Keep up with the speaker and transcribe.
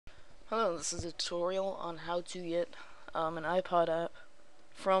Hello, this is a tutorial on how to get an iPod app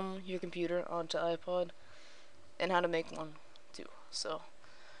from your computer onto iPod and how to make one too. So,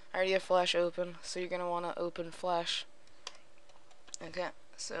 I already have Flash open, so you're going to want to open Flash. Okay,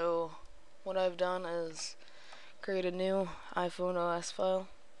 so what I've done is create a new iPhone OS file,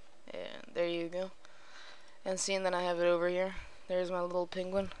 and there you go. And seeing that I have it over here, there's my little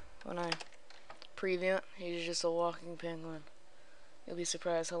penguin. When I preview it, he's just a walking penguin. You'll be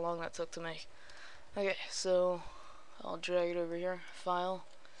surprised how long that took to make. Okay, so I'll drag it over here, File,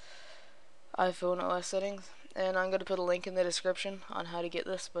 iPhone OS settings, and I'm going to put a link in the description on how to get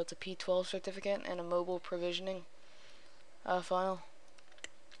this, but it's a P12 certificate and a mobile provisioning file.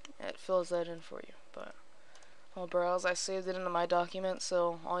 It fills that in for you, but I'll browse. I saved it into my documents,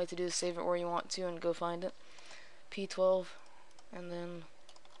 so all you have to do is save it where you want to and go find it. P12, and then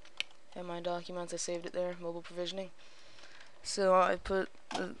in my documents I saved it there, mobile provisioning. So I put,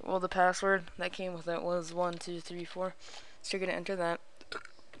 the password that came with it was 1234. So you're going to enter that.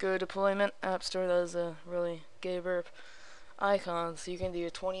 Go to deployment, App Store. That is a really gay burp icon. So you can do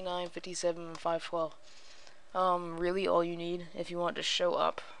 29, 57, and 512. Really all you need if you want to show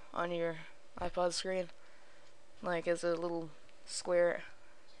up on your iPod screen, like as a little square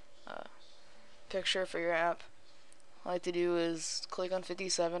picture for your app, all I have to do is click on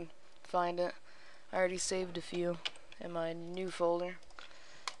 57, find it. I already saved a few in my new folder.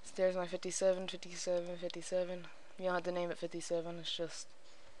 So there's my 57, 57, 57. You don't have to name it 57, it's just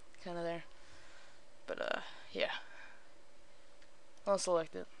kind of there. But yeah, I'll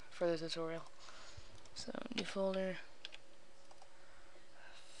select it for the tutorial. So new folder,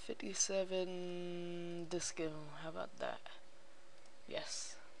 57 disco, how about that?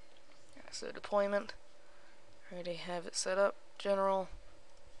 Yes. So deployment, I already have it set up, general.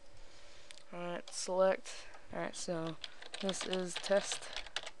 Alright, select. Alright, so this is test.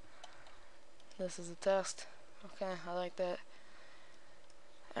 This is a test. Okay, I like that.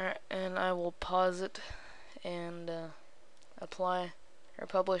 Alright, and I will pause it and apply or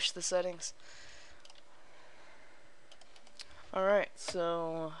publish the settings. Alright,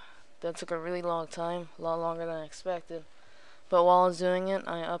 so that took a really long time, a lot longer than I expected. But while I was doing it,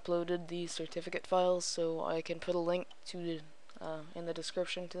 I uploaded the certificate files so I can put a link to in the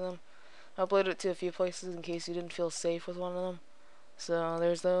description to them. I uploaded it to a few places in case you didn't feel safe with one of them. So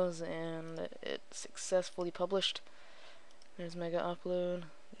there's those, and it's successfully published. There's Mega Upload,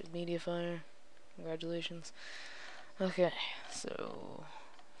 there's Mediafire, congratulations. Okay, so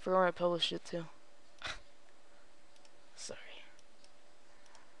forgot where I published it to. Sorry.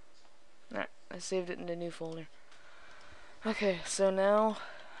 Alright, I saved it in a new folder. Okay, so now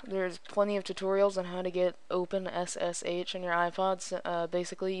there's plenty of tutorials on how to get Open SSH on your iPods.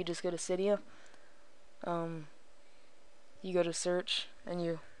 Basically, you just go to Cydia. You go to search and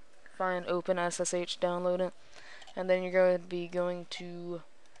you find Open SSH, download it, and then you're going to be going to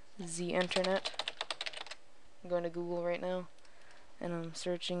the internet. I'm going to Google right now, and I'm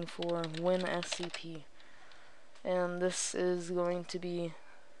searching for WINSCP, and this is going to be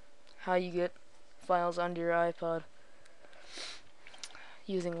how you get files onto your iPod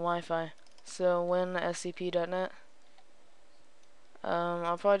using Wi-Fi. So winscp.net.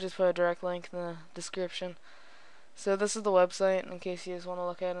 I'll probably just put a direct link in the description. So this is the website in case you just want to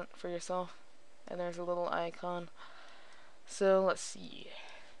look at it for yourself. And there's a little icon. So let's see.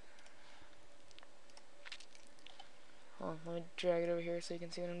 Hold on, let me drag it over here so you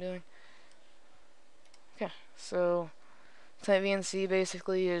can see what I'm doing. Okay, so type VNC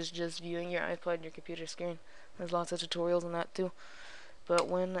basically is just viewing your iPod on your computer screen. There's lots of tutorials on that too. But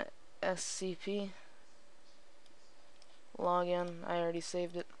when SCP login, I already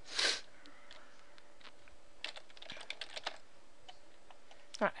saved it.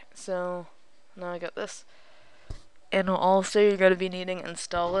 Alright, so now I got this. And also you're going to be needing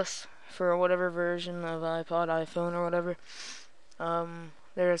Installus for whatever version of iPod, iPhone, or whatever.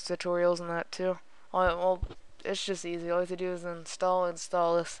 There's tutorials on that too. Well, it's just easy. All you have to do is install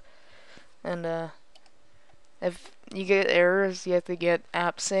Installus. And if you get errors, you have to get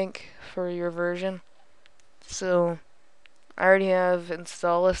AppSync for your version. So I already have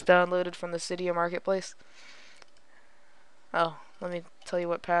Installus downloaded from the Cydia Marketplace. Oh, let me tell you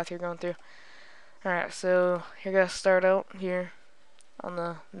what path you're going through. Alright, so you're going to start out here on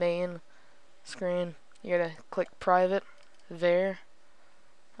the main screen. You're going to click Private, There,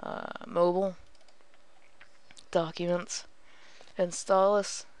 Mobile, Documents,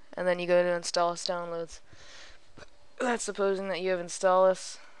 Installus, and then you go to Installus Downloads. That's supposing that you have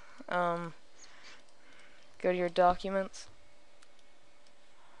Installus. Go to your Documents.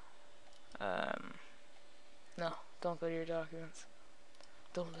 No, don't go to your Documents.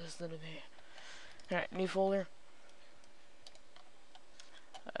 Don't listen to me. Alright, new folder.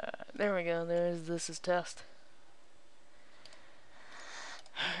 There we go. There's this is test.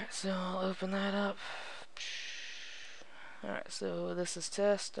 Alright, so I'll open that up. Alright, so this is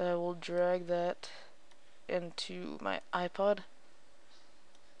test. I will drag that into my iPod.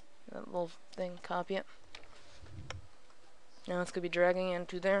 That little thing, copy it. Now it's going to be dragging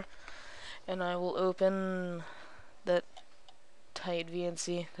into there. And I will open that tight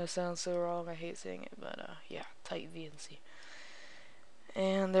VNC. That sounds so wrong, I hate saying it, but yeah, tight VNC.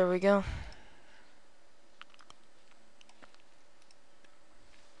 And there we go.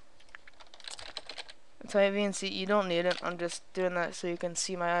 Tight VNC, you don't need it. I'm just doing that so you can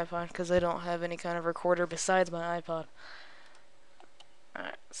see my iPod, because I don't have any kind of recorder besides my iPod.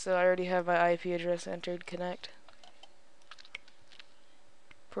 Alright, so I already have my IP address entered. Connect.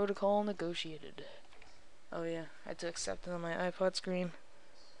 Protocol negotiated. Oh yeah, I had to accept it on my iPod screen.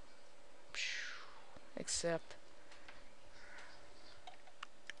 Accept.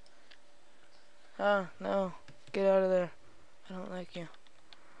 Ah, no. Get out of there. I don't like you.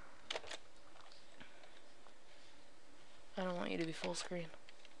 I don't want you to be full screen.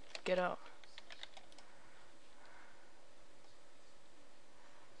 Get out.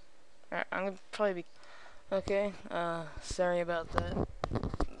 Alright, I'm gonna probably be... Okay, sorry about that.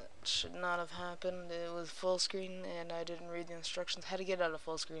 That should not have happened. It was full screen and I didn't read the instructions how to get out of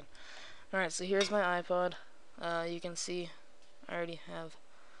full screen. Alright, so here's my iPod. You can see I already have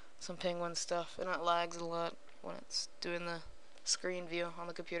some penguin stuff, and it lags a lot when it's doing the screen view on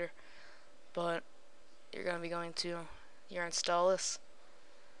the computer. But you're going to be going to your install this.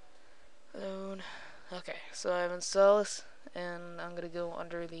 Load. Okay, so I've installed this, and I'm going to go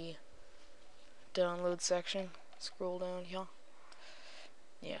under the download section. Scroll down here.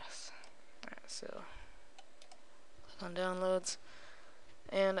 Yes. Alright, so click on downloads.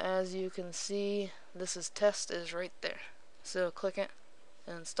 And as you can see, this is test is right there. So click it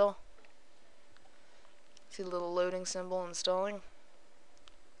and install. See the little loading symbol installing?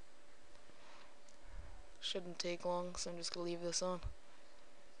 Shouldn't take long, so I'm just gonna leave this on.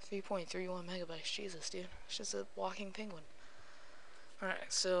 3.31 megabytes, Jesus dude. It's just a walking penguin.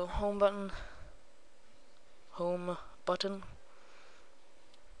 Alright, so home button. Home button.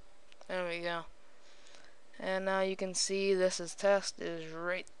 There we go. And now you can see this is test is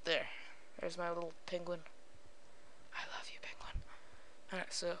right there. There's my little penguin. I love you, penguin.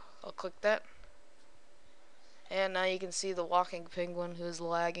 Alright, so I'll click that. And now you can see the walking penguin who is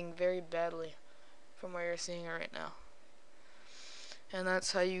lagging very badly from where you're seeing it right now. And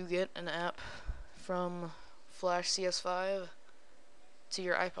that's how you get an app from Flash CS5 to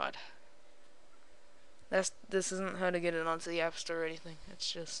your iPod. This isn't how to get it onto the App Store or anything.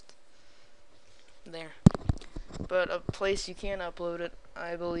 It's just there. But a place you can upload it,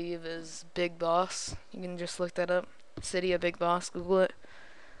 I believe, is Big Boss. You can just look that up. City of Big Boss, Google it.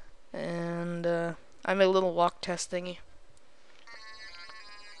 And I made a little walk test thingy.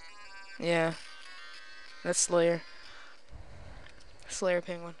 Yeah. That's Slayer. Slayer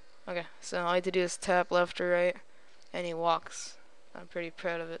penguin. Okay, so all I have to do is tap left or right, and he walks. I'm pretty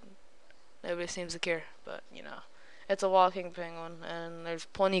proud of it. Nobody seems to care, but, you know. It's a walking penguin, and there's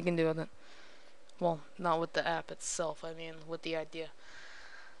plenty you can do with it. Well, not with the app itself, I mean with the idea.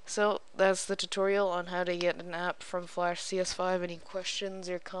 So, that's the tutorial on how to get an app from Flash CS5. Any questions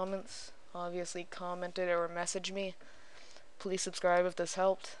or comments? Obviously comment it or message me. Please subscribe if this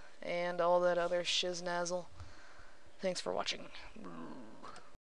helped, and all that other shiznazzle. Thanks for watching.